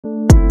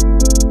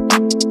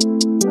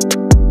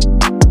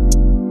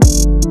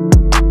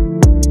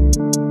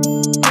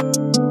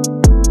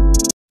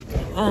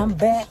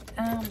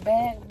I'm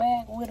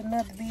back with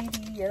another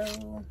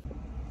video.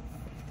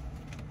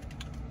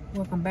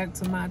 Welcome back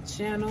to my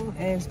channel,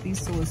 Ash Be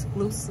So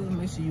Exclusive.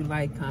 Make sure you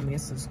like,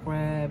 comment,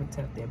 subscribe, and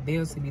tap that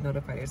bell to be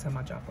notified every time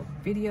I drop a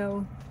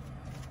video.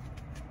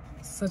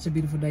 Such a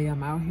beautiful day.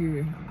 I'm out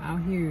here.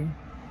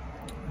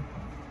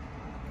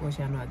 Of course,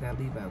 y'all know I gotta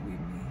leave out with me.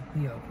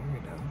 He over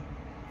here though.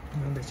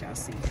 I'm gonna let y'all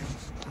see him.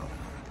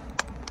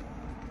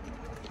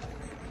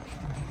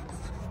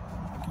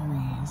 There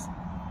he is.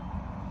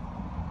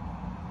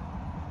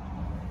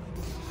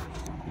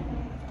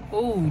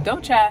 Ooh,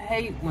 don't y'all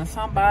hate when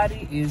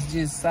somebody is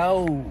just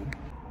so...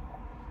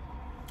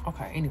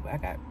 Okay, anyway, I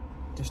got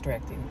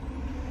distracted.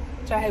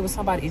 Don't y'all hate when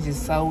somebody is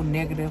just so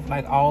negative,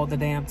 like, all the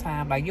damn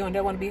time? Like, you don't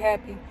never want to be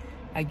happy?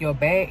 Like, your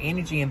bad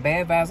energy and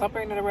bad vibes, I'm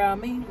bringing it around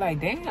me.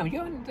 Like, damn,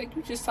 you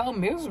just so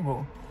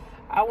miserable.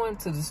 I went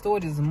to the store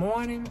this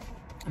morning,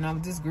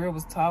 and this girl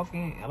was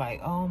talking,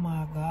 like, oh,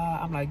 my God.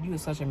 I'm like, you are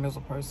such a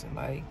miserable person.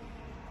 Like,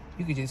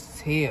 you could just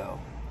tell,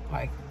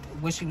 like,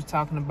 what she was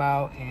talking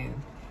about and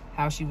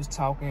how she was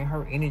talking,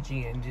 her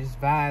energy and just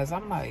vibes.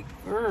 I'm like,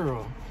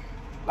 girl,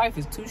 life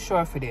is too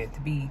short for that,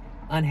 to be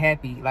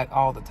unhappy like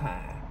all the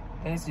time.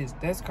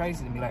 That's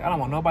crazy to me. Like, I don't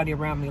want nobody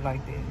around me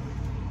like that.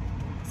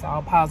 It's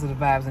all positive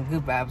vibes and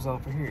good vibes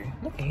over here.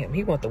 Look at him,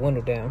 he want the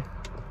window down.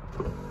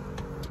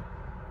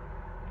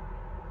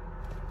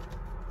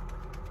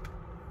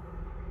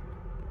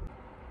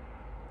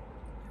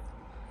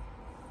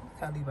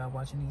 Can't leave out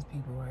watching these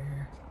people right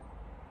here.